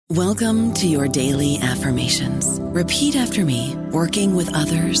Welcome to your daily affirmations. Repeat after me. Working with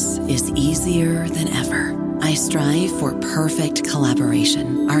others is easier than ever. I strive for perfect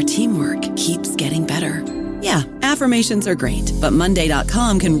collaboration. Our teamwork keeps getting better. Yeah, affirmations are great, but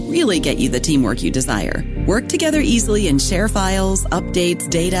Monday.com can really get you the teamwork you desire. Work together easily and share files, updates,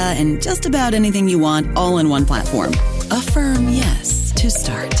 data, and just about anything you want all in one platform. Affirm yes to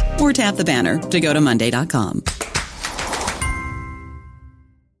start, or tap the banner to go to Monday.com.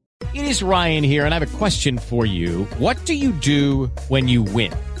 It is Ryan here, and I have a question for you. What do you do when you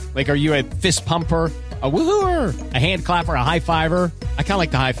win? Like, are you a fist pumper, a woohooer, a hand clapper, a high fiver? I kind of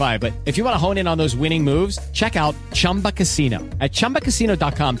like the high five, but if you want to hone in on those winning moves, check out Chumba Casino. At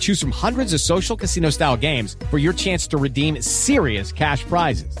ChumbaCasino.com, choose from hundreds of social casino-style games for your chance to redeem serious cash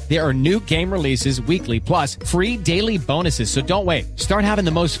prizes. There are new game releases weekly, plus free daily bonuses. So don't wait. Start having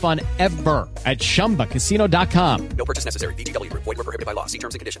the most fun ever at ChumbaCasino.com. No purchase necessary. VGW. Void where prohibited by law. See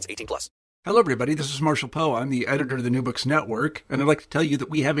terms and conditions. 18+. Hello, everybody. This is Marshall Poe. I'm the editor of the New Books Network, and I'd like to tell you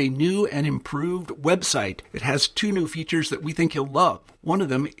that we have a new and improved website. It has two new features that we think you'll love. One of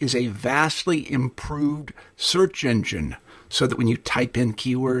them is a vastly improved search engine, so that when you type in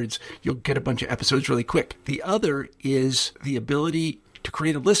keywords, you'll get a bunch of episodes really quick. The other is the ability to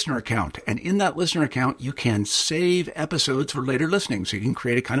create a listener account. And in that listener account, you can save episodes for later listening. So you can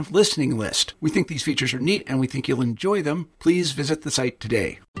create a kind of listening list. We think these features are neat, and we think you'll enjoy them. Please visit the site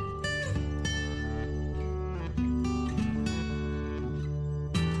today.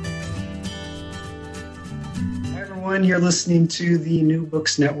 You're listening to the New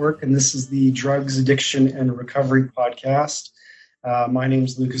Books Network, and this is the Drugs, Addiction, and Recovery podcast. My name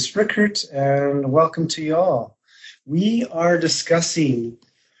is Lucas Rickert, and welcome to you all. We are discussing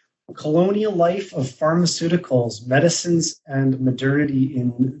colonial life of pharmaceuticals, medicines, and modernity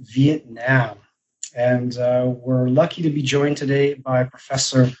in Vietnam. And we're lucky to be joined today by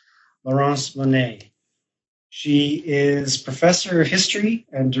Professor Laurence Monet. She is Professor of History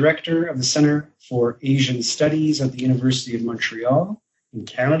and Director of the Center for Asian Studies at the University of Montreal in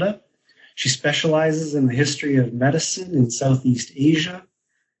Canada. She specializes in the history of medicine in Southeast Asia,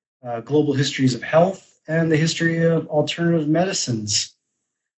 global histories of health, and the history of alternative medicines.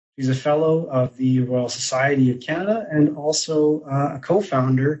 She's a fellow of the Royal Society of Canada and also a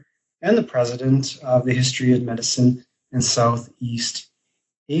co-founder and the president of the History of Medicine in Southeast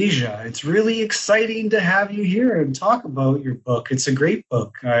Asia. It's really exciting to have you here and talk about your book. It's a great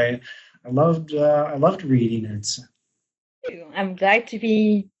book. I loved reading it. I'm glad to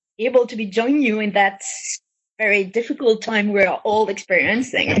be able to join you in that very difficult time we're all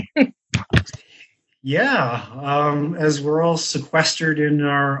experiencing. Yeah, as we're all sequestered in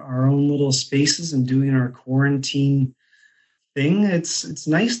our own little spaces and doing our quarantine thing, it's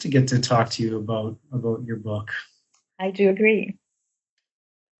nice to get to talk to you about your book. I do agree.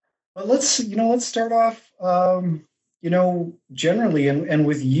 But let's start off, generally and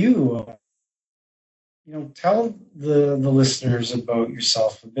with you, tell the listeners about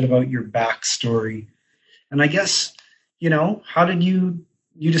yourself, a bit about your backstory. And I guess, how did you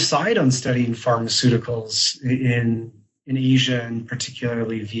decide on studying pharmaceuticals in Asia and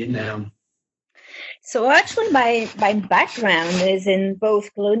particularly Vietnam? So actually, my background is in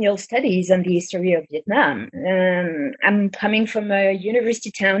both colonial studies and the history of Vietnam. I'm coming from a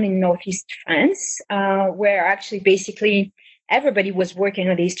university town in northeast France, where actually basically everybody was working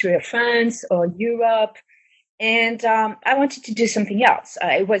on the history of France or Europe. And I wanted to do something else.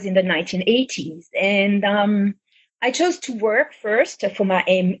 It was in the 1980s. And I chose to work first for my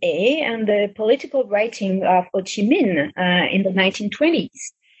MA and the political writing of Ho Chi Minh in the 1920s.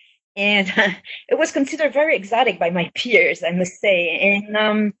 And it was considered very exotic by my peers, I must say.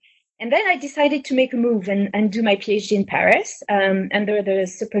 And then I decided to make a move and do my PhD in Paris under the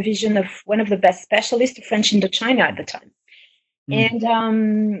supervision of one of the best specialists of French Indochina at the time.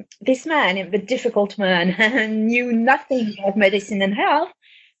 And this man, the difficult man, knew nothing about medicine and health,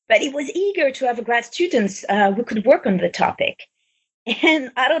 but he was eager to have grad students who could work on the topic.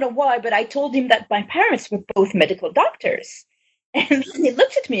 And I don't know why, but I told him that my parents were both medical doctors. And he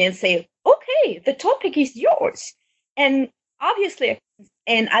looked at me and said, okay, the topic is yours. And obviously,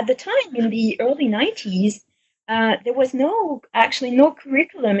 and at the time in the early 90s, there was no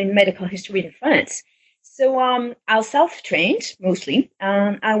curriculum in medical history in France. So I self-trained mostly.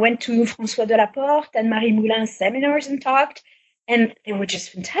 I went to François Delaporte and Marie Moulin seminars and talked, and they were just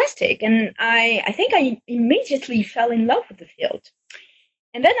fantastic. And I think I immediately fell in love with the field.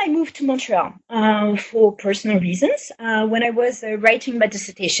 And then I moved to Montreal for personal reasons when I was writing my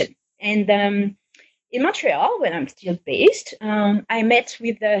dissertation. And in Montreal, where I'm still based, I met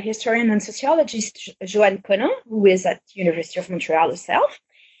with the historian and sociologist Joanne Conan, who is at the University of Montreal herself.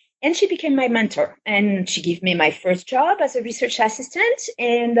 And she became my mentor, and she gave me my first job as a research assistant.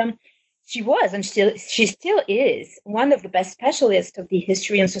 And she was, and she still is, one of the best specialists of the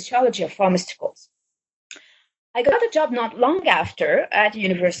history and sociology of pharmaceuticals. I got a job not long after at the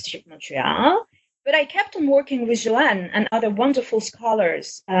University of Montreal, but I kept on working with Joanne and other wonderful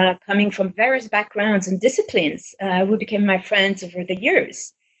scholars coming from various backgrounds and disciplines who became my friends over the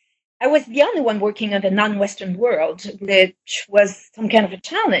years. I was the only one working in the non-Western world, which was some kind of a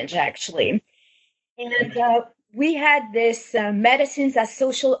challenge, actually. And we had this medicines as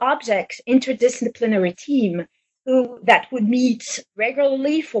social objects interdisciplinary team that would meet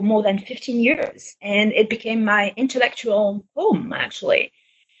regularly for more than 15 years. And it became my intellectual home, actually.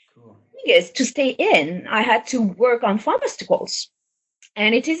 Cool. The thing is, to stay in, I had to work on pharmaceuticals.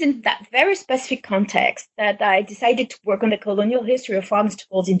 And it is in that very specific context that I decided to work on the colonial history of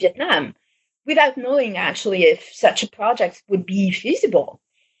pharmaceuticals in Vietnam, without knowing, actually, if such a project would be feasible.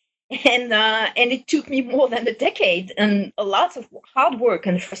 And it took me more than a decade and a lot of hard work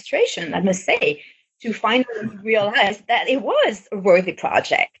and frustration, I must say, to finally realize that it was a worthy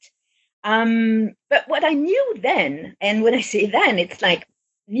project. But what I knew then, and when I say then, it's like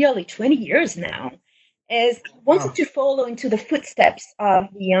nearly 20 years now, is I wanted to follow into the footsteps of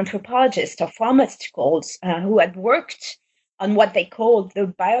the anthropologists of pharmaceuticals who had worked on what they called the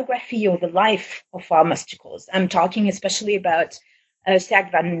biography or the life of pharmaceuticals. I'm talking especially about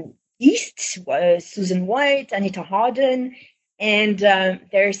Sjaak van Diest, Susan White, Anita Harden, and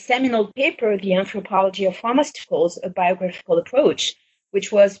their seminal paper, The Anthropology of Pharmaceuticals, A Biographical Approach,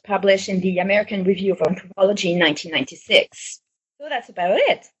 which was published in the American Review of Anthropology in 1996. So that's about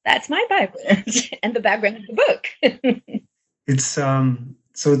it. That's my background and the background of the book. It's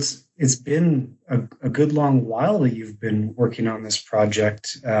been a good long while that you've been working on this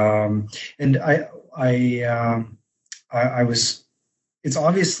project, and it's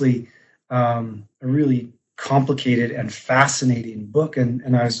obviously a really complicated and fascinating book,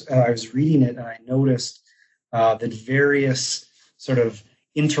 and I was reading it and I noticed that various sort of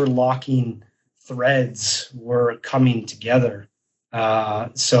interlocking threads were coming together.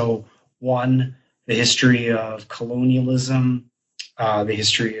 So one, the history of colonialism, the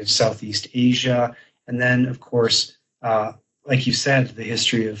history of Southeast Asia, and then, of course, like you said, the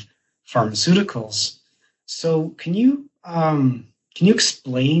history of pharmaceuticals. So can you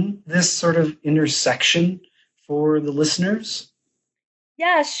explain this sort of intersection for the listeners?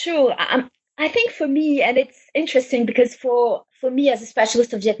 Yeah, sure. I think for me, and it's interesting because for me as a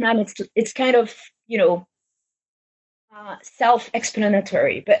specialist of Vietnam, it's kind of,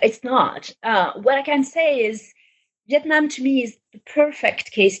 self-explanatory, but it's not. What I can say is Vietnam to me is the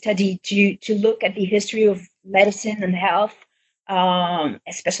perfect case study to look at the history of medicine and health,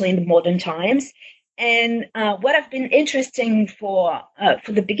 especially in the modern times. And what I've been interesting for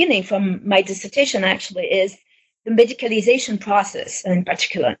the beginning, from my dissertation actually, is the medicalization process in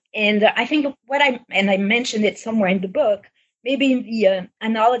particular. And I think I mentioned it somewhere in the book, maybe in the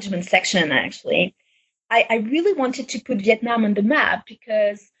acknowledgement section actually, I really wanted to put Vietnam on the map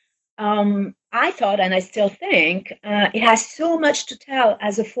because I thought, and I still think, it has so much to tell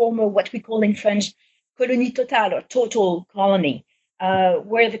as a former, what we call in French, colonie totale or total colony,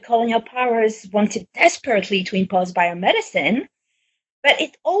 where the colonial powers wanted desperately to impose biomedicine. But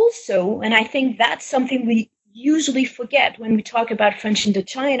it also, and I think that's something we usually forget when we talk about French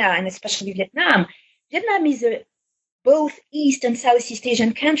Indochina and especially Vietnam, Vietnam is a both East and Southeast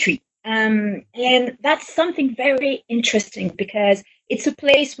Asian country. And that's something very interesting because it's a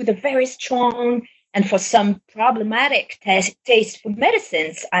place with a very strong and for some problematic taste for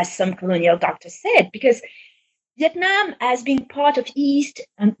medicines, as some colonial doctors said, because Vietnam, as being part of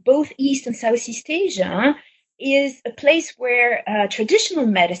both East and Southeast Asia, is a place where traditional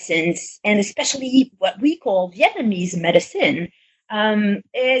medicines, and especially what we call Vietnamese medicine,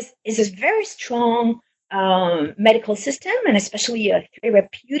 is a very strong medical system, and especially a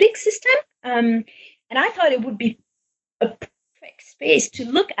therapeutic system. And I thought it would be a perfect space to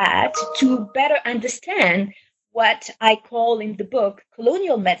look at to better understand what I call in the book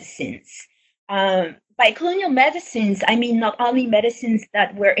colonial medicines. By colonial medicines, I mean not only medicines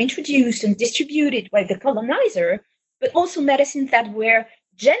that were introduced and distributed by the colonizer, but also medicines that were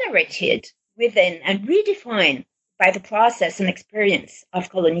generated within and redefined by the process and experience of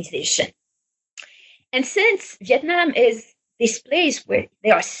colonization. And since Vietnam is this place where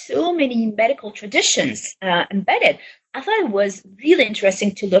there are so many medical traditions embedded, I thought it was really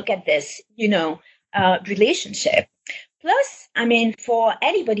interesting to look at this, relationship. Plus, I mean, for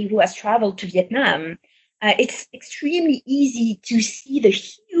anybody who has traveled to Vietnam, it's extremely easy to see the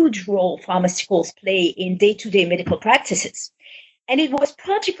huge role pharmaceuticals play in day-to-day medical practices. And it was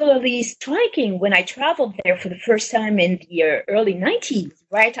particularly striking when I traveled there for the first time in the early 90s,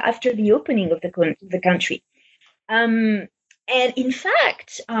 right after the opening of the country. And in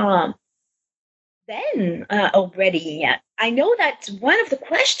fact, then already, I know that one of the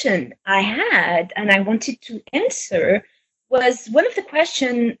questions I had and I wanted to answer was one of the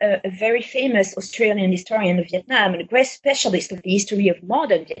questions a very famous Australian historian of Vietnam and a great specialist of the history of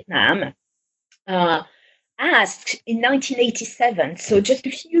modern Vietnam asked in 1987, so just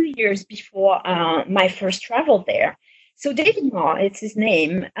a few years before my first travel there. So David Ma, it's his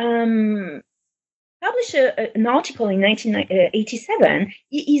name, published an article in 1987.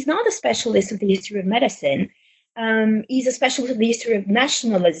 He's not a specialist of the history of medicine. He's a specialist of the history of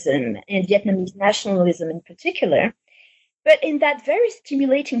nationalism and Vietnamese nationalism in particular. But in that very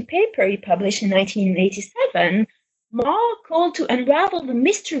stimulating paper he published in 1987, Ma called to unravel the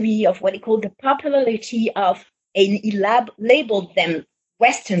mystery of what he called the popularity of, and he labeled them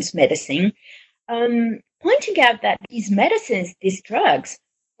Western's medicine, pointing out that these medicines, these drugs,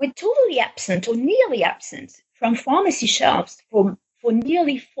 were totally absent or nearly absent from pharmacy shelves for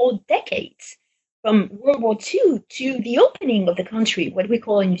nearly 4 decades, from World War II to the opening of the country, what we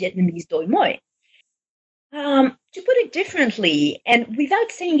call in Vietnamese Doi Moi. To put it differently, and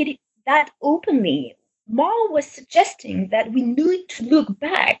without saying it that openly, Ma was suggesting that we need to look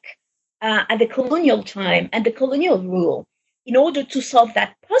back at the colonial time and the colonial rule in order to solve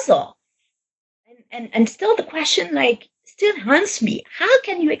that puzzle. And still the question still haunts me. How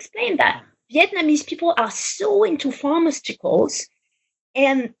can you explain that Vietnamese people are so into pharmaceuticals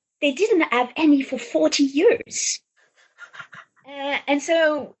and they didn't have any for 40 years? And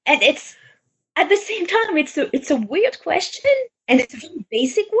it's at the same time, it's a weird question and it's a very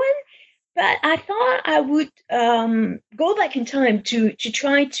basic one. But I thought I would go back in time to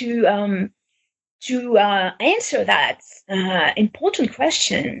try to answer that important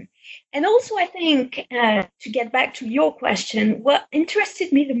question. And also, I think, to get back to your question, what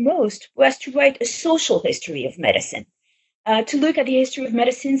interested me the most was to write a social history of medicine, to look at the history of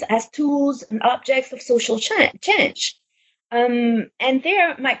medicines as tools and objects of social change. And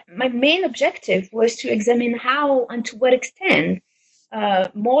there, my main objective was to examine how and to what extent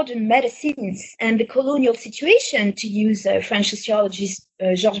modern medicines and the colonial situation, to use French sociologist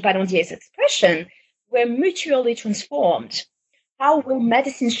Georges Ballandier's expression, were mutually transformed. How were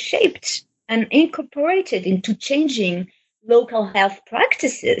medicines shaped and incorporated into changing local health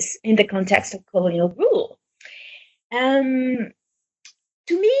practices in the context of colonial rule?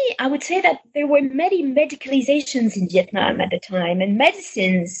 To me, I would say that there were many medicalizations in Vietnam at the time, and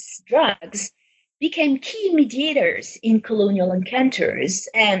medicines, drugs, became key mediators in colonial encounters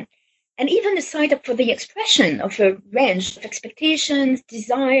and even a site for the expression of a range of expectations,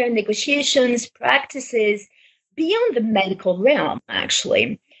 desire, negotiations, practices beyond the medical realm,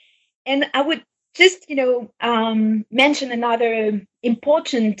 actually. And I would just, mention another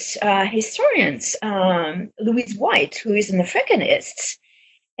important historian, Louise White, who is an Africanist.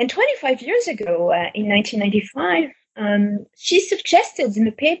 And 25 years ago, in 1995, she suggested in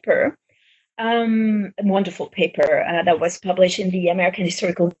a paper, a wonderful paper that was published in the American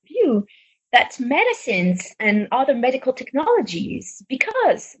Historical Review, that medicines and other medical technologies,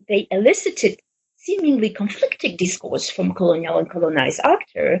 because they elicited seemingly conflicting discourse from colonial and colonized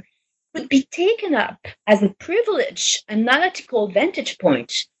actors, would be taken up as a privileged analytical vantage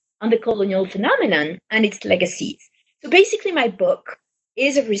point on the colonial phenomenon and its legacies. So basically, my book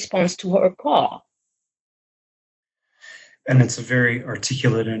is a response to her call. And it's a very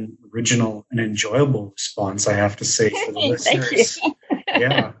articulate and original and enjoyable response, I have to say, for the listeners.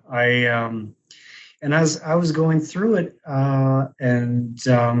 Yeah, and as I was going through it and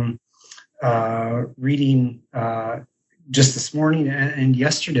reading just this morning and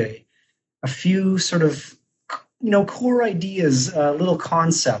yesterday, a few sort of core ideas, little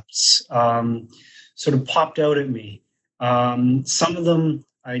concepts, sort of popped out at me. Some of them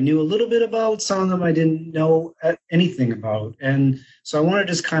I knew a little bit about, some of them I didn't know anything about. And so I want to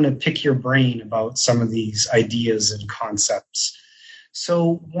just kind of pick your brain about some of these ideas and concepts.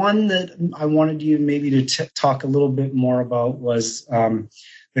 So one that I wanted you maybe to talk a little bit more about was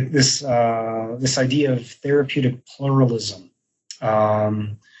this idea of therapeutic pluralism.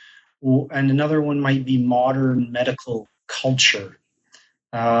 And another one might be modern medical culture.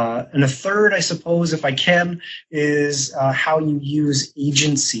 And a third, I suppose, if I can, is how you use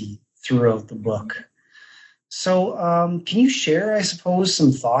agency throughout the book. So can you share, I suppose,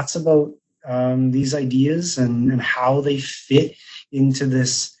 some thoughts about these ideas and how they fit into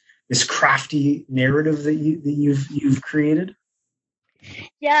this crafty narrative that you've created?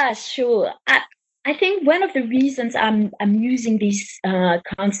 Yeah, sure. I think one of the reasons I'm using these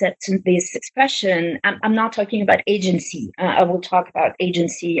concepts and this expression, I'm not talking about agency. I will talk about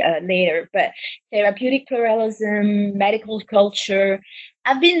agency later, but therapeutic pluralism, medical culture,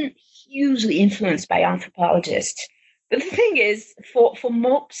 I've been hugely influenced by anthropologists. But the thing is, for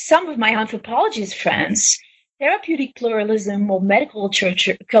some of my anthropologist friends, therapeutic pluralism or medical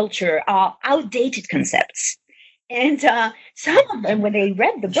culture are outdated concepts. And some of them, when they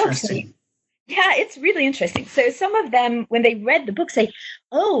read the books, yeah, it's really interesting. So some of them, when they read the book, say,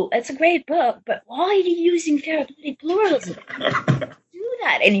 "Oh, it's a great book, but why are you using therapeutic pluralism? Don't do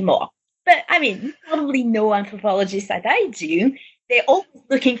that anymore." But I mean, you probably know anthropologists like I do. They're always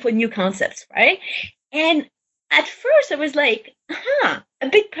looking for new concepts, right? And at first, I was like, a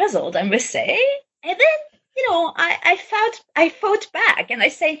bit puzzled, I must say. And then, I fought back, and I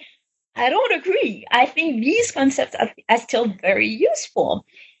say, I don't agree. I think these concepts are still very useful.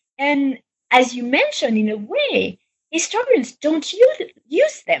 And as you mentioned, in a way, historians don't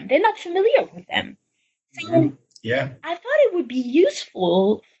use them. They're not familiar with them. So I thought it would be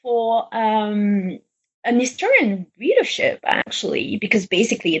useful for an historian readership, actually, because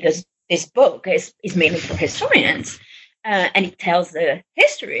basically this book is mainly for historians, and it tells the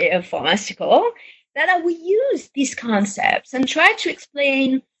history of pharmaceutical, that I would use these concepts and try to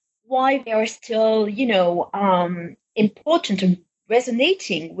explain why they are still, important and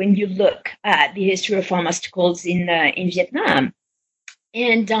resonating when you look at the history of pharmaceuticals in Vietnam.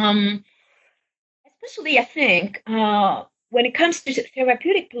 And especially, I think, when it comes to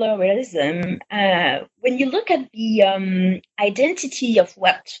therapeutic pluralism, when you look at the identity of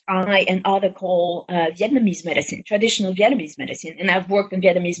what I and others call Vietnamese medicine, traditional Vietnamese medicine, and I've worked on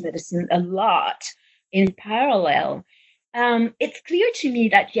Vietnamese medicine a lot in parallel, it's clear to me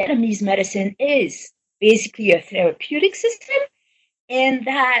that Vietnamese medicine is basically a therapeutic system, and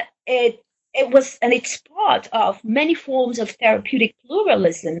that it's part of many forms of therapeutic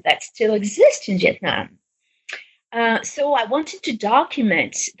pluralism that still exist in Vietnam. So I wanted to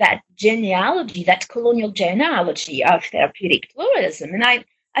document that genealogy, that colonial genealogy of therapeutic pluralism. And I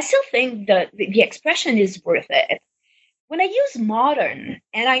still think that the expression is worth it. When I use modern,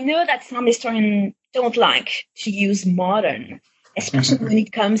 and I know that some historians don't like to use modern, especially when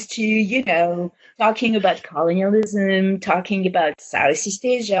it comes to, talking about colonialism, talking about Southeast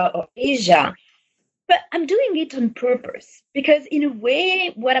Asia or Asia. But I'm doing it on purpose because, in a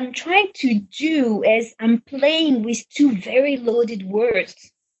way, what I'm trying to do is I'm playing with two very loaded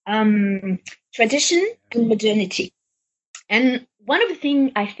words, tradition and modernity. And one of the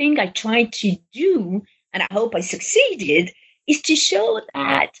things I think I tried to do, and I hope I succeeded, is to show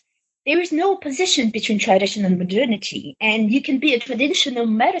that there is no opposition between tradition and modernity. And you can be a traditional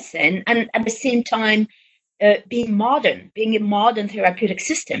medicine and at the same time being a modern therapeutic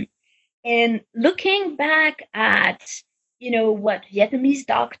system. And looking back at, what Vietnamese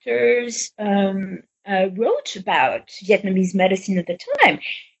doctors wrote about Vietnamese medicine at the time,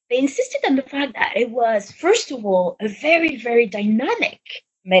 they insisted on the fact that it was, first of all, a very, very dynamic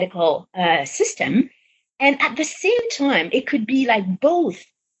medical system. And at the same time, it could be like both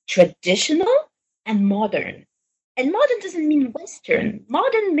traditional and modern. And modern doesn't mean Western.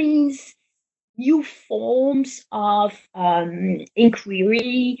 Modern means new forms of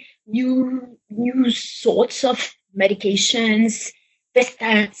inquiry, new sorts of medications,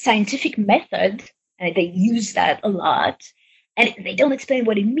 the scientific method. They use that a lot. And they don't explain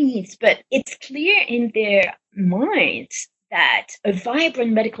what it means, but it's clear in their minds that a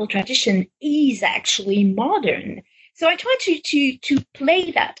vibrant medical tradition is actually modern. So I try to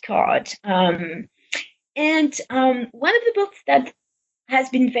play that card. And one of the books that has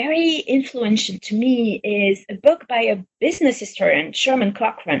been very influential to me is a book by a business historian, Sherman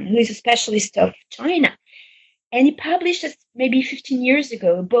Cochran, who is a specialist of China. And he published maybe 15 years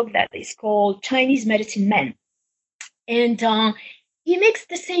ago a book that is called Chinese Medicine Men. And he makes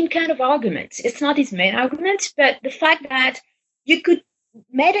the same kind of argument. It's not his main argument, but the fact that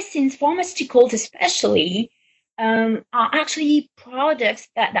medicines, pharmaceuticals especially, are actually products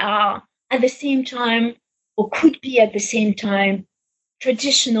that are at the same time, or could be at the same time,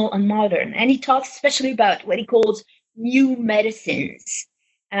 traditional and modern. And he talks especially about what he calls new medicines.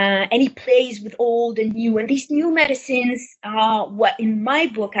 And he plays with old and new. And these new medicines are what in my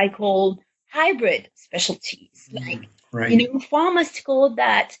book I call hybrid specialties, like, pharmaceutical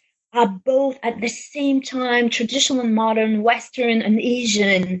that are both at the same time traditional and modern, Western and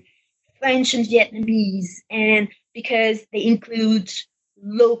Asian, French and Vietnamese, and because they include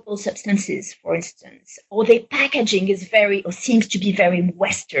local substances, for instance, or their packaging is seems to be very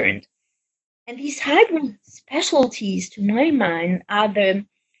Western. And these hybrid specialties, to my mind, are the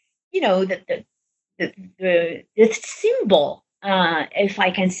the symbol, if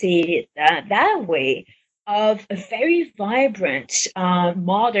I can say it that way, of a very vibrant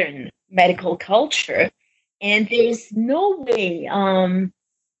modern medical culture. And there's no way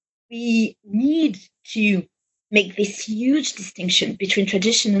we need to make this huge distinction between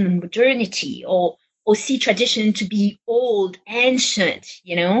tradition and modernity, or see tradition to be old, ancient,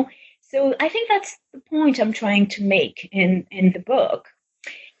 So I think that's the point I'm trying to make in the book.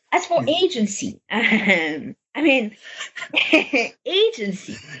 As for agency,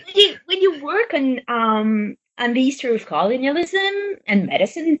 agency. When you work on the history of colonialism and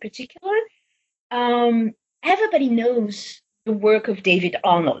medicine in particular, everybody knows the work of David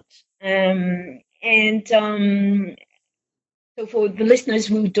Arnold. So for the listeners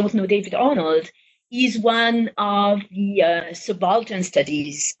who don't know David Arnold, he's one of the subaltern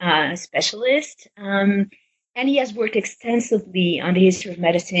studies specialists, and he has worked extensively on the history of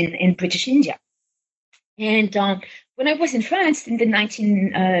medicine in British India. And when I was in France in the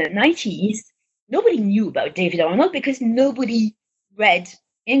 1990s, nobody knew about David Arnold because nobody read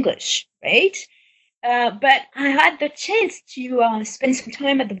English, right? But I had the chance to spend some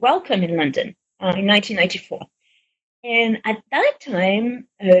time at the Wellcome in London in 1994. And at that time,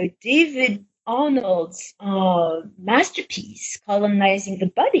 David Arnold's masterpiece, Colonizing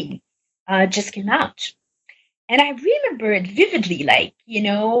the Body, just came out. And I remember it vividly,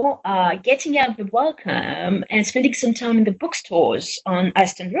 getting out of the Wellcome and spending some time in the bookstores on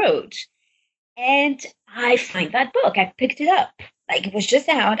Aston Road. And I find that book. I picked it up. It was just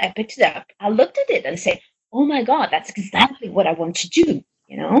out. I picked it up. I looked at it and said, oh my God, that's exactly what I want to do,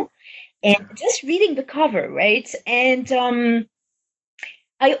 And just reading the cover, right? And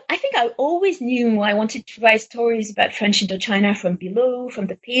I think I always knew I wanted to write stories about French Indochina from below, from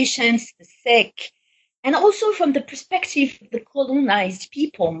the patients, the sick, and also from the perspective of the colonized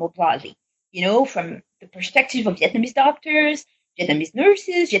people more broadly, from the perspective of Vietnamese doctors, Vietnamese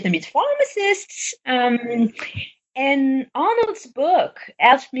nurses, Vietnamese pharmacists. And Arnold's book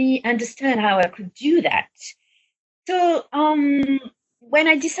helped me understand how I could do that. So when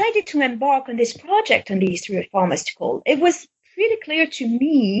I decided to embark on this project on the history of pharmaceutical, it was pretty clear to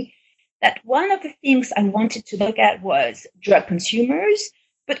me that one of the things I wanted to look at was drug consumers,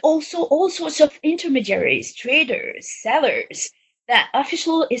 but also all sorts of intermediaries, traders, sellers, that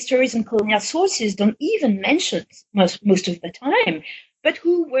official histories and colonial sources don't even mention most of the time, but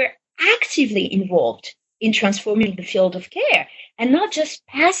who were actively involved in transforming the field of care, and not just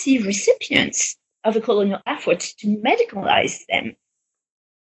passive recipients of the colonial efforts to medicalize them.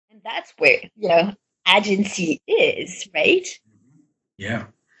 And that's where, agency is, right? Yeah.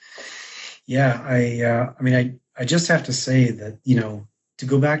 I just have to say that, to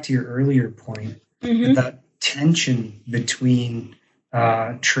go back to your earlier point, that tension between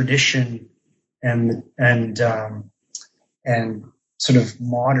tradition and sort of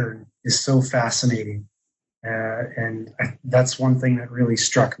modern is so fascinating. And that's one thing that really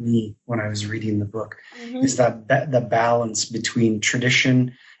struck me when I was reading the book, is that the balance between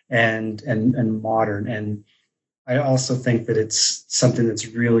tradition and modern. And I also think that it's something that's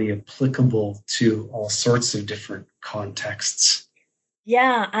really applicable to all sorts of different contexts.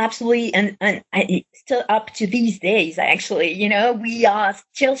 Yeah, absolutely. And it's still up to these days, actually. We are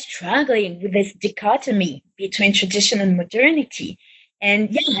still struggling with this dichotomy between tradition and modernity.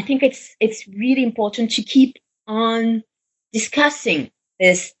 And yeah, I think it's really important to keep on discussing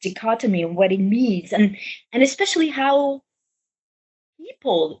this dichotomy and what it means, and especially how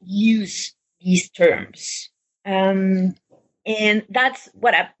people use these terms. And that's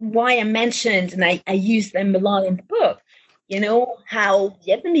why I mentioned, and I use them a lot in the book, how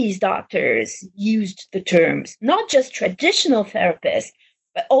Vietnamese doctors used the terms, not just traditional therapists,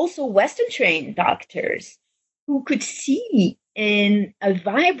 but also Western-trained doctors who could see in a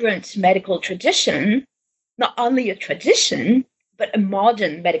vibrant medical tradition, not only a tradition, but a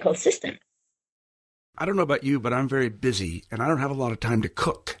modern medical system. I don't know about you, but I'm very busy and I don't have a lot of time to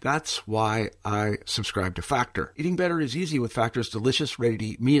cook. That's why I subscribe to Factor. Eating better is easy with Factor's delicious,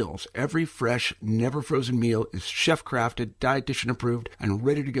 ready-to-eat meals. Every fresh, never frozen meal is chef-crafted, dietitian approved, and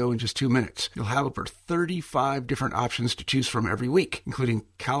ready to go in just 2 minutes. You'll have over 35 different options to choose from every week, including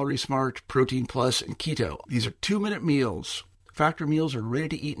Calorie Smart, Protein Plus, and Keto. These are 2-minute meals. Factor meals are ready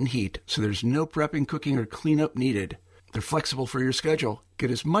to eat and heat, so there's no prepping, cooking, or cleanup needed. They're flexible for your schedule. Get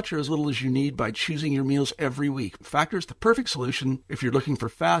as much or as little as you need by choosing your meals every week. Factor is the perfect solution if you're looking for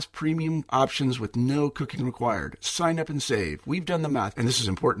fast, premium options with no cooking required. Sign up and save. We've done the math, and this is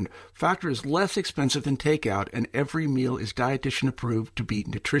important. Factor is less expensive than takeout, and every meal is dietitian approved to be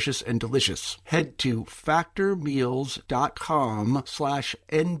nutritious and delicious. Head to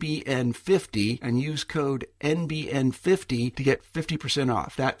factormeals.com/NBN50 and use code NBN50 to get 50%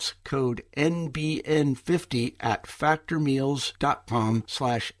 off. That's code NBN50 at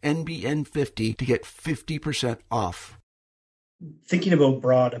factormeals.com/NBN50 to get 50% off. Thinking about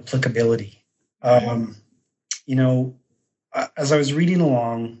broad applicability, as I was reading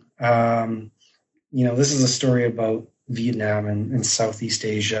along, this is a story about Vietnam and Southeast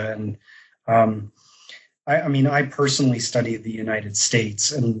Asia. And I personally studied the United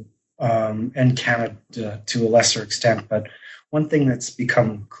States and Canada to a lesser extent. But one thing that's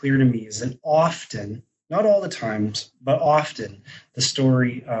become clear to me is that often, not all the times, but often, the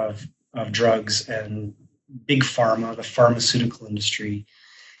story of drugs and big pharma, the pharmaceutical industry,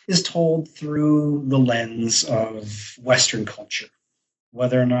 is told through the lens of Western culture,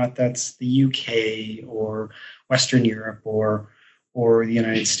 whether or not that's the UK or Western Europe or the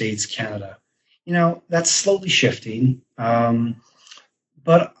United States, Canada. That's slowly shifting.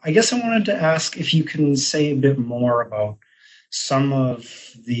 But I guess I wanted to ask if you can say a bit more about some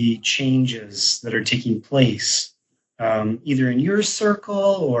of the changes that are taking place, either in your circle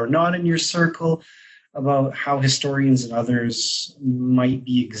or not in your circle, about how historians and others might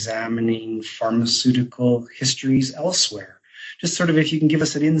be examining pharmaceutical histories elsewhere. Just sort of if you can give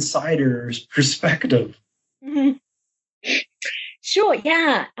us an insider's perspective. Mm-hmm. Sure,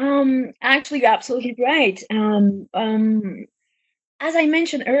 yeah. Actually, you're absolutely right. As I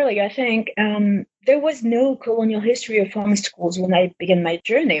mentioned earlier, I think there was no colonial history of pharmaceuticals when I began my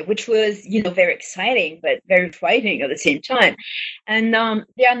journey, which was, very exciting, but very frightening at the same time. And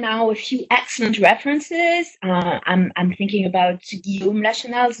there are now a few excellent references. I'm thinking about Guillaume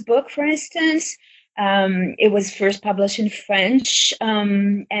Lachenal's book, for instance. It was first published in French,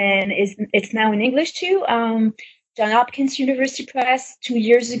 and it's now in English too. John Hopkins University Press 3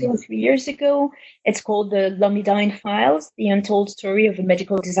 years ago. It's called the Lomidine Files, The Untold Story of a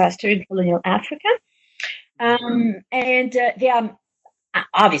Medical Disaster in Colonial Africa. And there are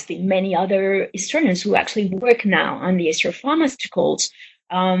obviously many other historians who actually work now on the history of pharmaceuticals.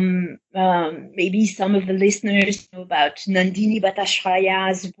 Maybe some of the listeners know about Nandini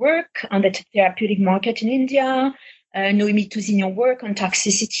Bhattacharya's work on the therapeutic market in India, Noémie Tousignan's work on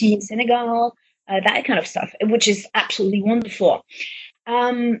toxicity in Senegal, that kind of stuff, which is absolutely wonderful.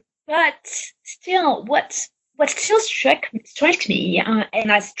 But still, what still strikes me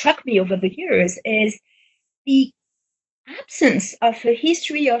and has struck me over the years is the absence of a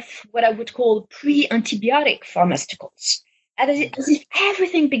history of what I would call pre-antibiotic pharmaceuticals, as if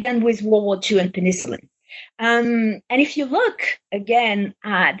everything began with World War II and penicillin. And if you look again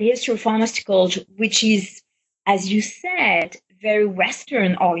at the history of pharmaceuticals, which is, as you said, very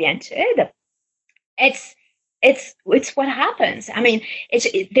Western oriented, it's what happens. I mean,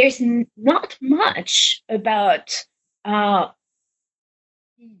 there's not much about the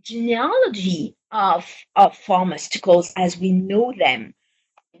genealogy of pharmaceuticals as we know them.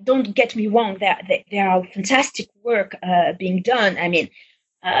 Don't get me wrong; there are fantastic work being done. I mean,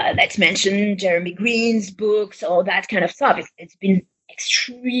 let's mention Jeremy Green's books, all that kind of stuff. It's been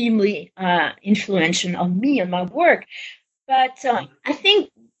extremely influential on me and my work. But I think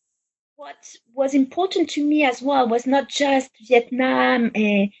what was important to me as well was not just Vietnam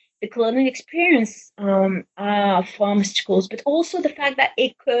and the colonial experience of pharmaceuticals, but also the fact that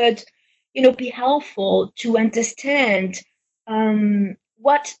it could, be helpful to understand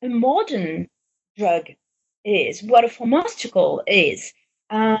what a modern drug is, what a pharmaceutical is.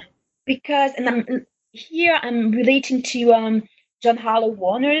 Because, and I'm relating to John Harlow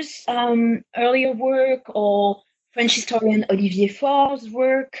Warner's earlier work, or French historian Olivier Faur's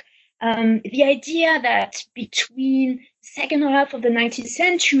work. The idea that between the second half of the 19th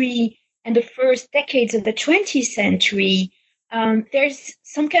century and the first decades of the 20th century, there's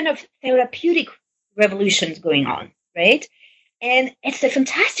some kind of therapeutic revolutions going on, right? And it's a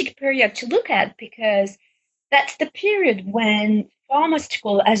fantastic period to look at because that's the period when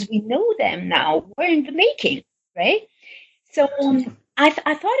pharmaceuticals, as we know them now, were in the making, right? So I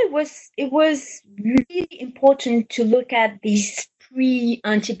thought it was really important to look at this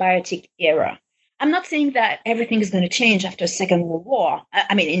pre-antibiotic era. I'm not saying that everything is going to change after the Second World War.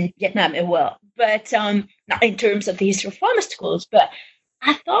 I mean, in Vietnam it will, but not in terms of the history of pharmaceuticals. But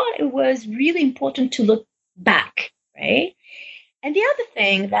I thought it was really important to look back, right? And the other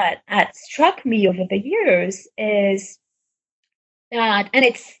thing that struck me over the years is that, and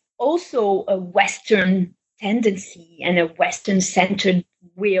it's also a Western tendency and a Western-centered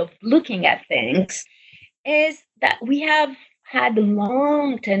way of looking at things, is that we have had a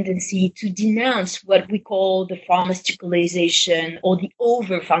long tendency to denounce what we call the pharmaceuticalization or the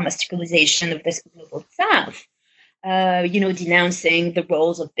over-pharmaceuticalization of this global South. Denouncing the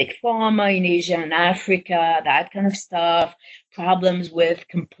roles of big pharma in Asia and Africa, that kind of stuff, problems with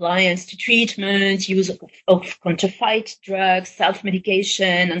compliance to treatment, use of counterfeit drugs,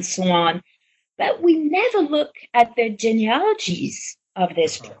 self-medication, and so on. But we never look at the genealogies of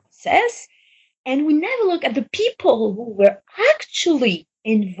this process, and we never look at the people who were actually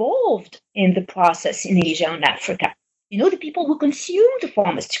involved in the process in Asia and Africa. The people who consumed the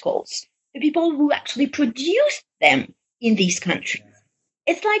pharmaceuticals, the people who actually produced them in these countries.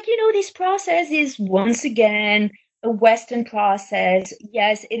 It's like, this process is once again a Western process.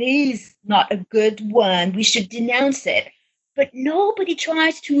 Yes, it is not a good one. We should denounce it. But nobody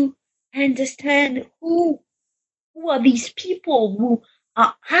tries to understand who are these people who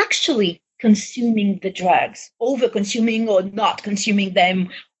are actually consuming the drugs, over-consuming or not consuming them,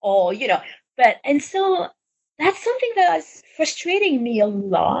 or, and so that's something that's frustrating me a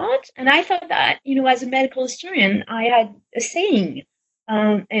lot. And I thought that, as a medical historian, I had a saying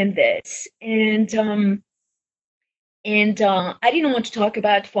in this. And I didn't want to talk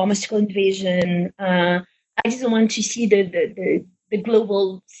about pharmaceutical invasion. I didn't want to see the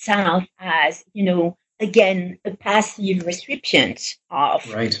global South as, again, a passive recipient of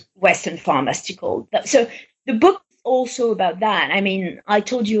Western pharmaceutical. So the book also about that. I mean, I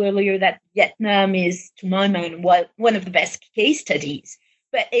told you earlier that Vietnam is, to my mind, one of the best case studies,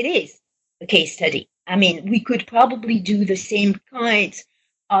 but it is a case study. I mean, we could probably do the same kind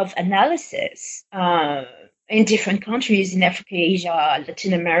of analysis in different countries in Africa, Asia,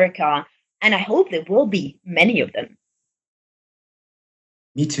 Latin America, and I hope there will be many of them.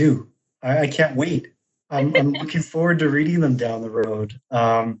 Me too. I can't wait. I'm looking forward to reading them down the road.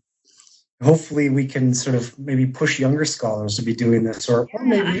 Hopefully we can sort of maybe push younger scholars to be doing this, or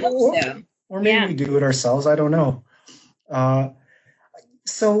maybe we do it ourselves. I don't know.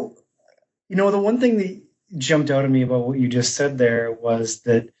 So, the one thing that jumped out at me about what you just said there was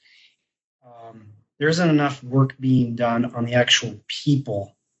that there isn't enough work being done on the actual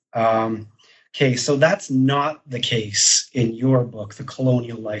people. Okay, so that's not the case in your book, The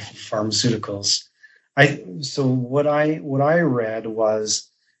Colonial Life of Pharmaceuticals. So what I read was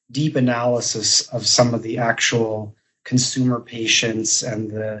deep analysis of some of the actual consumer patients and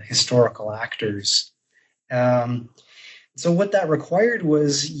the historical actors. So what that required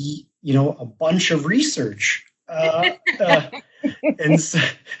was, a bunch of research, and so,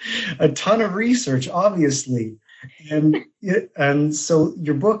 a ton of research, obviously. And so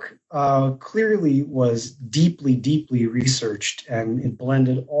your book clearly was deeply, deeply researched, and it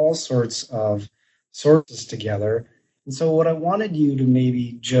blended all sorts of sources together. And so what I wanted you to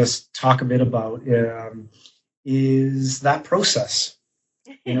maybe just talk a bit about is that process.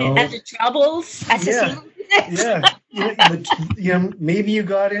 And the troubles associated with it. Maybe you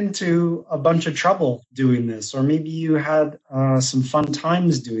got into a bunch of trouble doing this, or maybe you had some fun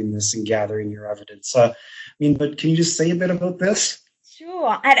times doing this and gathering your evidence. But can you just say a bit about this?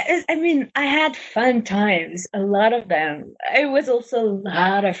 Sure. I had fun times, a lot of them. It was also a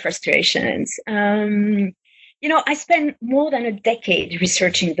lot of frustrations. I spent more than a decade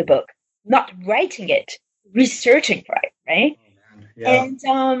researching the book, not writing it, researching for it, right? Oh, yeah.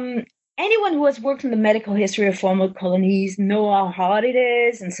 And anyone who has worked in the medical history of former colonies know how hard it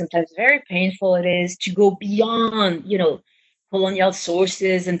is, and sometimes very painful it is, to go beyond, colonial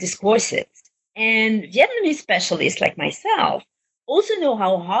sources and discourses. And Vietnamese specialists like myself also know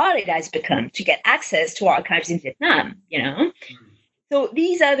how hard it has become to get access to archives in Vietnam, So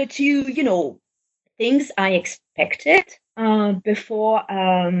these are the two, things I expected before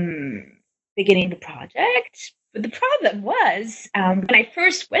beginning the project. But the problem was, when I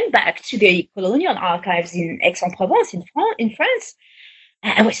first went back to the colonial archives in Aix-en-Provence in France,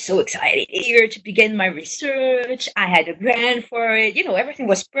 I was so excited, eager to begin my research. I had a grant for it. Everything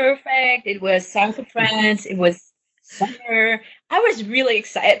was perfect. It was south of France. It was summer. I was really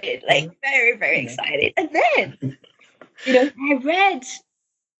excited, like very, very excited. And then, I read,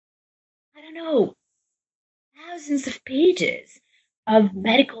 thousands of pages of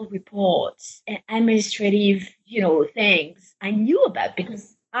medical reports and administrative, things I knew about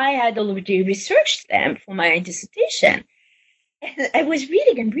because I had already researched them for my dissertation. And I was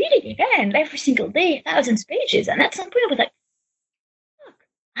reading and reading again every single day, thousands of pages. And at some point I was like, look,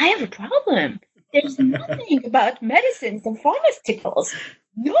 I have a problem. There's nothing about medicines and pharmaceuticals.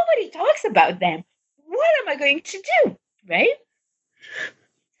 Nobody talks about them. What am I going to do? Right?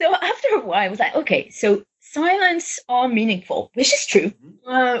 So after a while, I was like, okay, so silence are meaningful, which is true.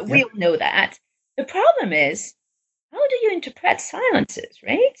 We all know that. The problem is, how do you interpret silences,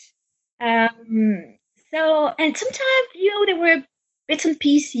 right? And sometimes, there were bits and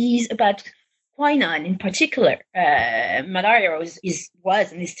pieces about quinine in particular. Malaria was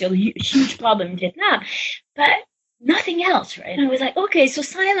and is still a huge problem in Vietnam, but nothing else, right? And I was like, okay, so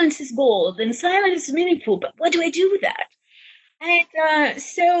silence is gold and silence is meaningful, but what do I do with that? And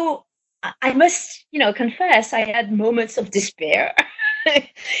so I must, confess, I had moments of despair.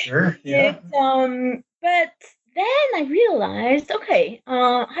 Sure. Yeah. But then I realized, okay,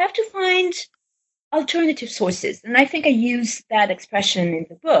 I have to find alternative sources, and I think I use that expression in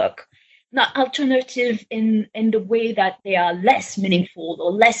the book. Not alternative in the way that they are less meaningful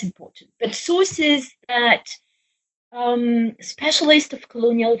or less important, but sources that specialists of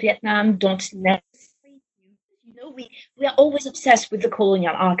colonial Vietnam don't necessarily use. We are always obsessed with the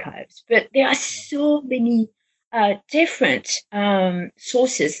colonial archives, but there are so many different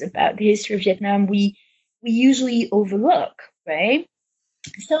sources about the history of Vietnam we usually overlook, right?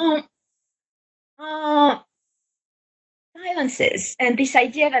 So silences and this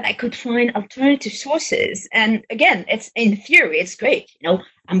idea that I could find alternative sources, and again, it's in theory, it's great.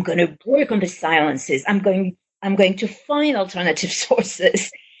 I'm going to work on the silences. I'm going to find alternative sources,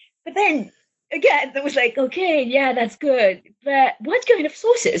 but then again, there was like, okay, yeah, that's good, but what kind of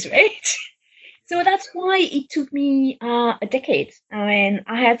sources, right? So that's why it took me a decade. I mean,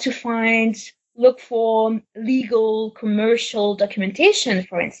 I had to look for legal, commercial documentation,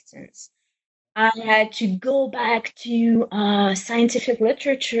 for instance. I had to go back to scientific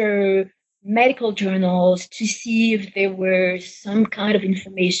literature, medical journals to see if there were some kind of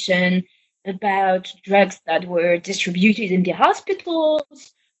information about drugs that were distributed in the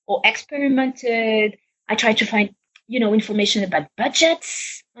hospitals or experimented. I tried to find, information about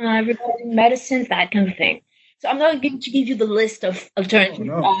budgets regarding medicines, that kind of thing. So I'm not going to give you the list of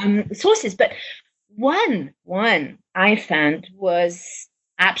alternative sources, but one I found was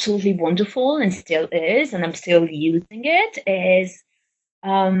absolutely wonderful and still is, and I'm still using it, is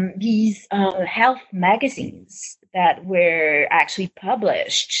these health magazines that were actually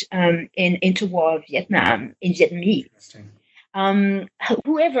published in interwar Vietnam in Vietnamese.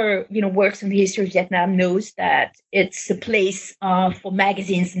 Whoever works in the history of Vietnam knows that it's a place for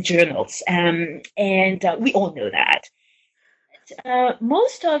magazines and journals, and we all know that.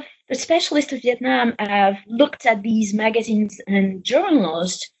 Most of the specialists of Vietnam have looked at these magazines and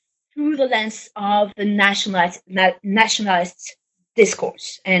journals through the lens of the nationalist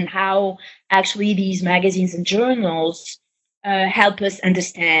discourse and how actually these magazines and journals help us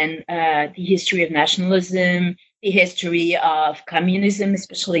understand the history of nationalism, the history of communism,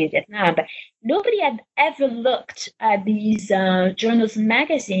 especially in Vietnam. But nobody had ever looked at these journals and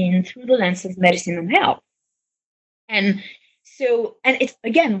magazines through the lens of medicine and health. And it's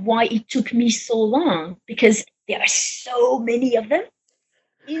again why it took me so long, because there are so many of them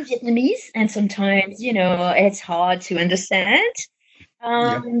in Vietnamese, and sometimes it's hard to understand.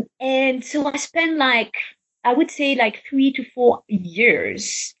 And so I spent I would say 3 to 4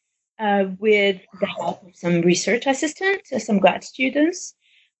 years with the help of some research assistants, some grad students,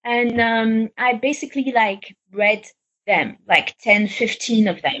 and I basically read them, 10, 15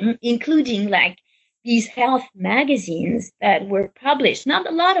 of them, including these health magazines that were published, not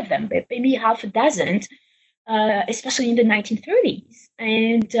a lot of them, but maybe half a dozen, especially in the 1930s.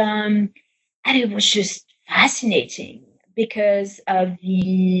 And it was just fascinating because of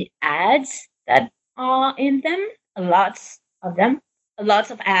the ads that are in them, lots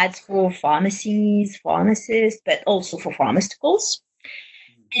of ads for pharmacies, pharmacists, but also for pharmaceuticals.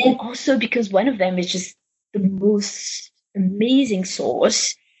 And also because one of them is just the most amazing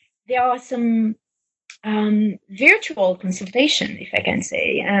source. There are some virtual consultation, if I can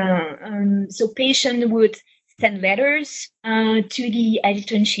say. So patient would send letters to the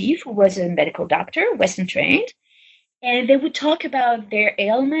editor-in-chief, who was a medical doctor, Western trained, and they would talk about their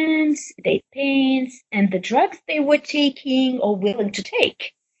ailments, their pains, and the drugs they were taking or willing to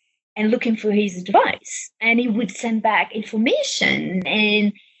take, and looking for his advice. And he would send back information,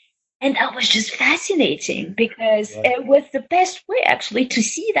 and that was just fascinating, because it was the best way actually to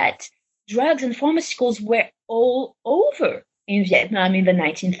see that drugs and pharmaceuticals were all over in Vietnam in the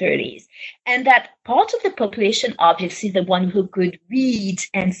 1930s. And that part of the population, obviously the one who could read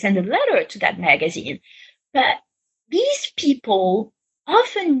and send a letter to that magazine, but these people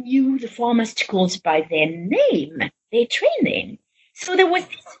often knew the pharmaceuticals by their name, their training. So there was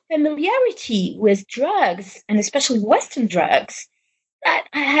this familiarity with drugs, and especially Western drugs, that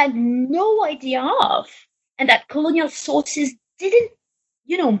I had no idea of, and that colonial sources didn't,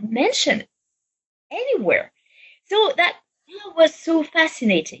 mention anywhere. So that was so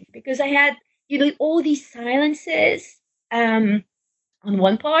fascinating because I had, all these silences on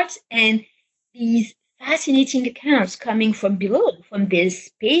one part and these fascinating accounts coming from below, from these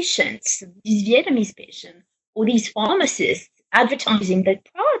patients, these Vietnamese patients, or these pharmacists advertising their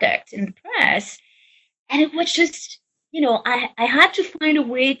product in the press. And it was just, I had to find a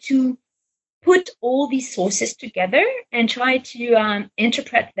way to put all these sources together and try to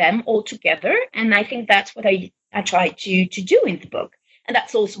interpret them all together. And I think that's what I tried to do in the book. And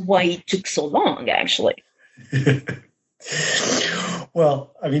that's also why it took so long, actually.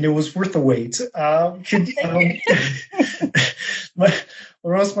 Well, I mean, it was worth the wait.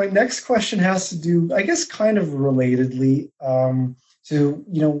 Laurence, my next question has to do, I guess, kind of relatedly to,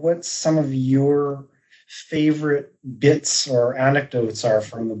 what some of your favorite bits or anecdotes are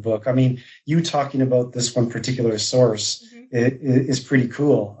from the book. I mean, you talking about this one particular source is pretty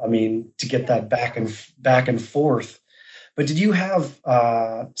cool. I mean, to get that back and forth. But did you have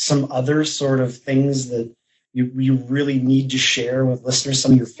some other sort of things that you really need to share with listeners,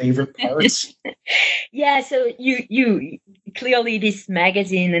 some of your favorite parts? Yeah, so you clearly, this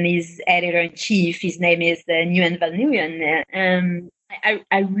magazine and his editor-in-chief, his name is Nguyen Van Nguyen.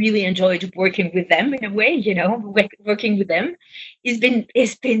 I really enjoyed working with them in a way, working with them. He's been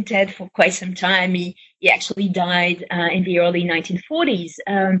dead for quite some time. He actually died in the early 1940s.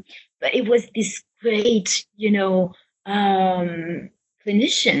 But it was this great,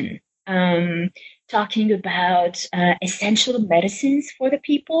 clinician talking about essential medicines for the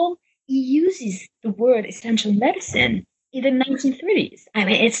people. He uses the word essential medicine in the 1930s. I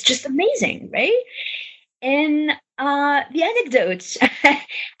mean, it's just amazing, right? And the anecdotes,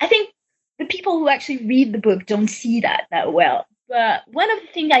 I think the people who actually read the book don't see that well. But one of the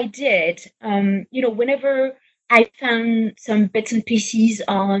things I did, whenever I found some bits and pieces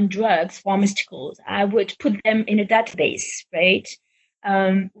on drugs, pharmaceuticals, I would put them in a database, right?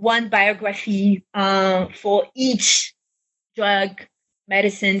 One biography for each drug,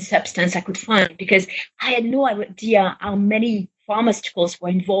 medicine, substance I could find, because I had no idea how many pharmaceuticals were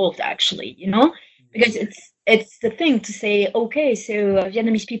involved, actually, because it's the thing to say, okay, so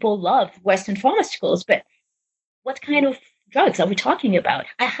Vietnamese people love Western pharmaceuticals, but what kind of drugs are we talking about?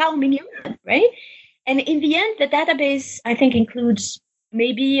 How many of them, right? And in the end, the database, I think, includes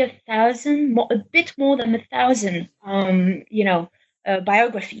maybe 1,000, a bit more than 1,000,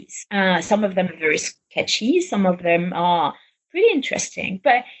 biographies. Some of them are very sketchy. Some of them are pretty interesting.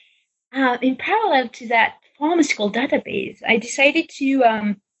 But in parallel to that pharmaceutical database, I decided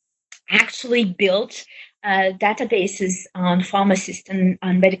to actually build databases on pharmacists and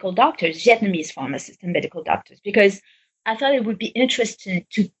on medical doctors, Vietnamese pharmacists and medical doctors, because I thought it would be interesting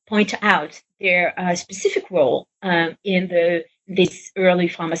to point out their specific role in this early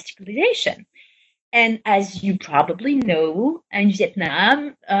pharmaceuticalization. And as you probably know, in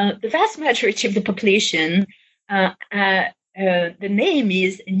Vietnam, the vast majority of the population, the name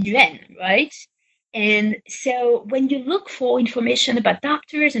is Nguyen, right? And so when you look for information about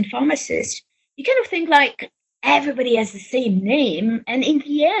doctors and pharmacists, you kind of think like everybody has the same name. And in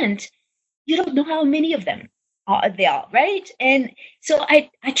the end, you don't know how many of them there are, right? And so I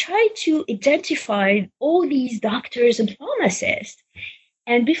tried to identify all these doctors and pharmacists.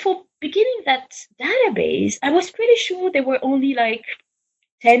 And before beginning that database, I was pretty sure there were only like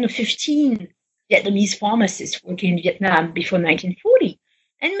 10 or 15 Vietnamese pharmacists working in Vietnam before 1940,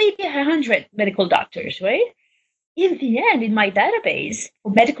 and maybe 100 medical doctors, right? In the end, in my database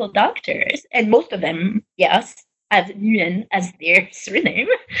for medical doctors, and most of them, yes, have Nguyen as their surname,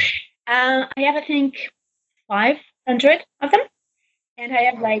 I have, I think, 500 of them, and I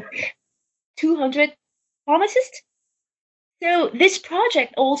have like 200 pharmacists. So this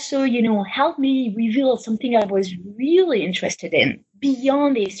project also, helped me reveal something I was really interested in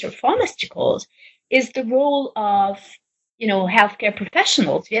beyond the issue of pharmaceuticals, is the role of, healthcare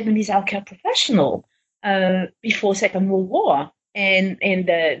professionals, Vietnamese healthcare professional before Second World War, and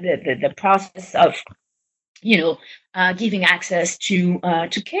the process of, giving access to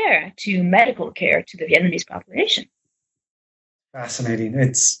care, to medical care to the Vietnamese population. Fascinating.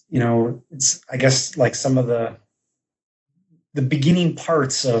 It's, I guess, like some of the beginning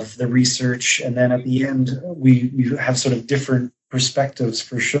parts of the research, and then at the end we have sort of different perspectives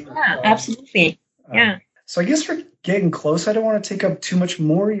for sure. Yeah, absolutely. Yeah. So I guess we're getting close. I don't want to take up too much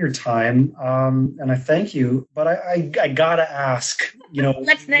more of your time, and I thank you. But I gotta ask,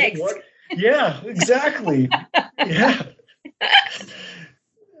 what's next? Yeah, exactly. Yeah.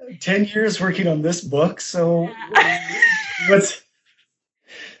 10 years working on this book. So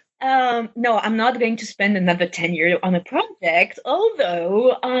No, I'm not going to spend another 10 years on a project,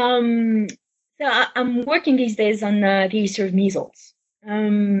 although I'm working these days on the history of measles.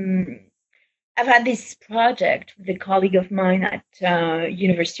 I've had this project with a colleague of mine at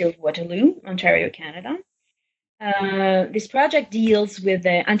University of Waterloo, Ontario, Canada. This project deals with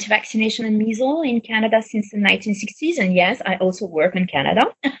anti-vaccination and measles in Canada since the 1960s. And yes, I also work in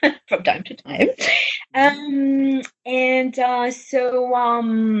Canada from time to time.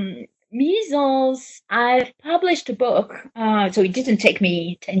 Measles, I've published a book, so it didn't take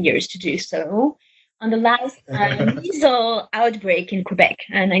me 10 years to do so, on the last measles outbreak in Quebec,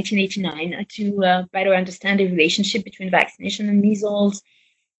 1989, to better understand the relationship between vaccination and measles,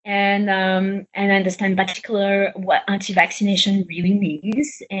 and understand in particular what anti-vaccination really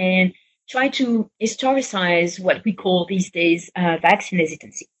means, and try to historicize what we call these days vaccine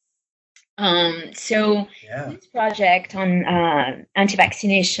hesitancy. This project on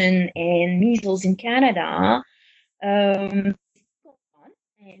anti-vaccination and measles in Canada, and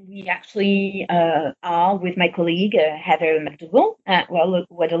we actually are with my colleague Heather McDougall at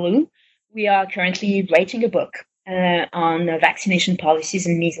Waterloo. We are currently writing a book on vaccination policies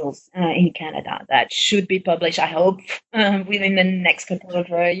and measles in Canada that should be published, I hope, within the next couple of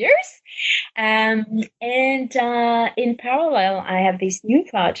years. And in parallel, I have this new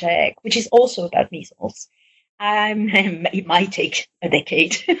project, which is also about measles. It might take a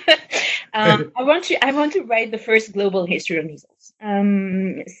decade. I want to write the first global history of measles.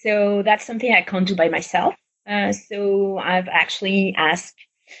 So that's something I can't do by myself. So I've actually asked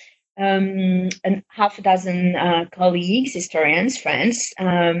half a dozen colleagues, historians, friends,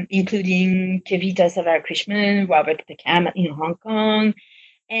 including Kavita Savar-Krishnan, Robert Peckham in Hong Kong.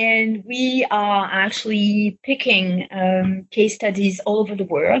 And we are actually picking case studies all over the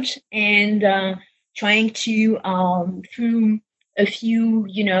world and trying to, through a few,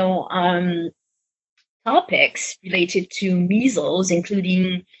 topics related to measles,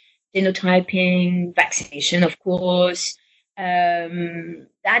 including genotyping, vaccination, of course,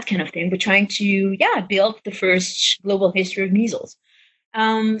 that kind of thing. We're trying to, build the first global history of measles.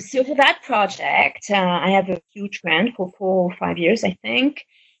 So for that project, I have a huge grant for 4 or 5 years, I think.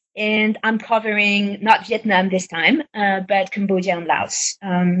 And I'm covering not Vietnam this time, but Cambodia and Laos.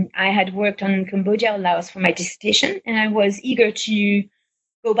 I had worked on Cambodia and Laos for my dissertation, and I was eager to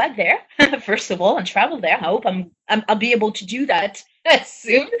go back there, first of all, and travel there. I hope I'll be able to do that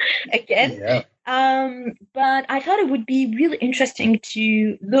soon again. Yeah. But I thought it would be really interesting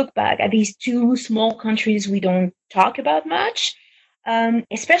to look back at these two small countries we don't talk about much,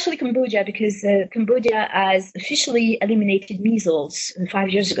 especially Cambodia, because Cambodia has officially eliminated measles 5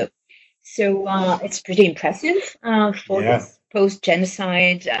 years ago. So it's pretty impressive for this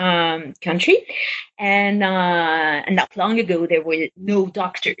post-genocide country. And not long ago, there were no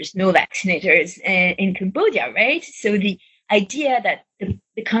doctors, no vaccinators in Cambodia, right? So the idea that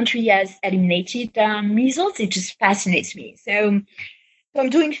the country has eliminated measles, it just fascinates me. So I'm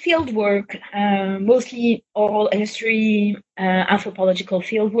doing field work, mostly oral history, anthropological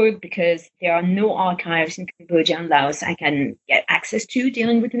field work, because there are no archives in Cambodia and Laos I can get access to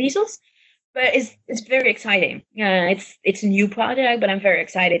dealing with measles. But it's very exciting. It's a new project, but I'm very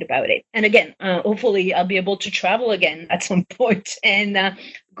excited about it. And again, hopefully I'll be able to travel again at some point and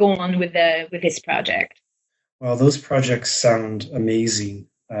go on with this project. Well, those projects sound amazing,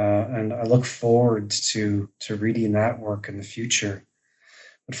 and I look forward to reading that work in the future.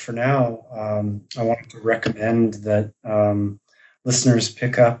 But for now, I wanted to recommend that listeners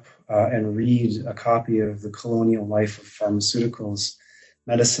pick up and read a copy of The Colonial Life of Pharmaceuticals,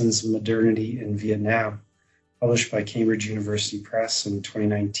 Medicine's Modernity in Vietnam, published by Cambridge University Press in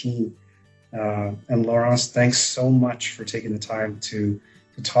 2019. And Laurence, thanks so much for taking the time to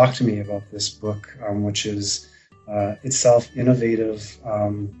talk to me about this book, which is itself innovative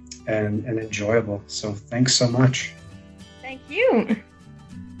and enjoyable. So thanks so much. Thank you.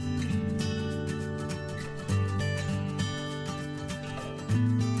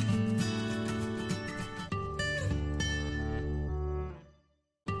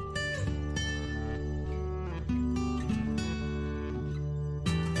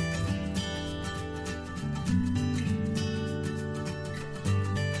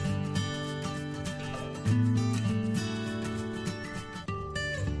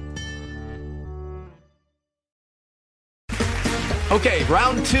 Okay,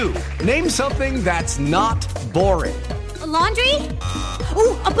 round 2. Name something that's not boring. A laundry?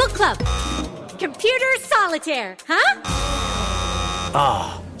 Ooh, a book club. Computer solitaire, huh?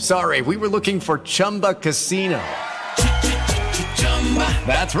 Ah, sorry, we were looking for Chumba Casino.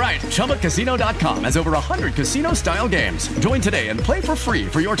 That's right. ChumbaCasino.com has over 100 casino-style games. Join today and play for free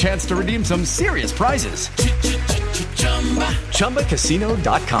for your chance to redeem some serious prizes.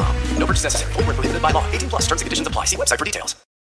 ChumbaCasino.com. No purchase necessary. Void where prohibited by law. 18 plus terms and conditions apply. See website for details.